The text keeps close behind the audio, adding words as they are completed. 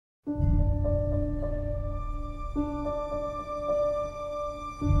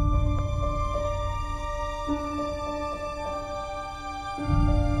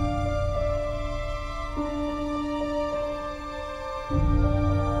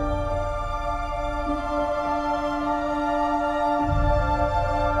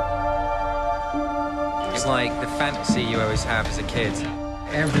It's like the fantasy you always have as a kid.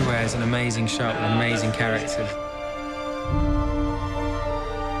 Everywhere is an amazing shot with amazing characters.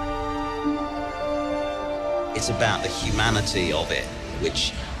 It's about the humanity of it,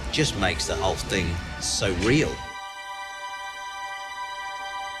 which just makes the whole thing so real.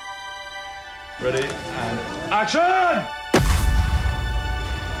 Ready, and action!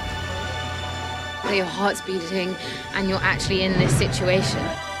 Your heart's beating and you're actually in this situation.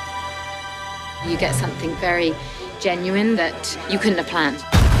 You get something very genuine that you couldn't have planned.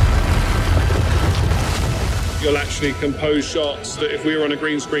 You'll actually compose shots that if we were on a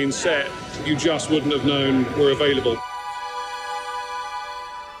green screen set, you just wouldn't have known were available.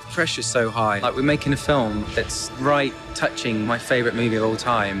 Pressure's so high. Like, we're making a film that's right touching my favourite movie of all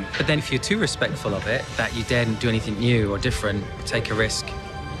time. But then if you're too respectful of it, that you daren't do anything new or different, take a risk,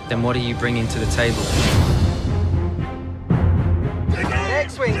 then what are you bringing to the table?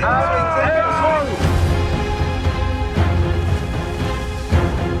 Next swing.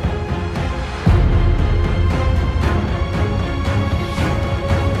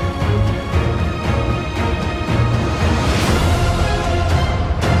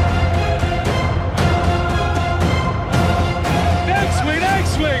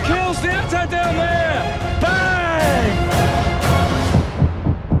 Kills the outside down there! Bang!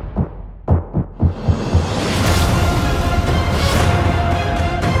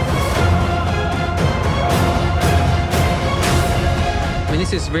 I mean,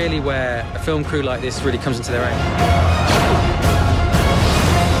 this is really where a film crew like this really comes into their own.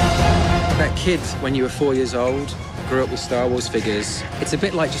 That kid, when you were 4 years old, grew up with Star Wars figures. It's a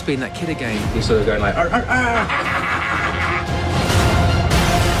bit like just being that kid again. You're sort of going like, arr, arr, arr.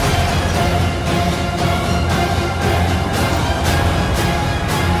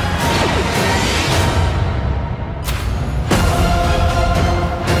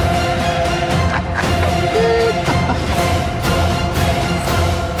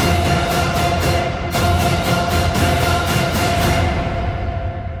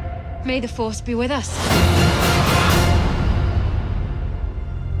 May the Force be with us.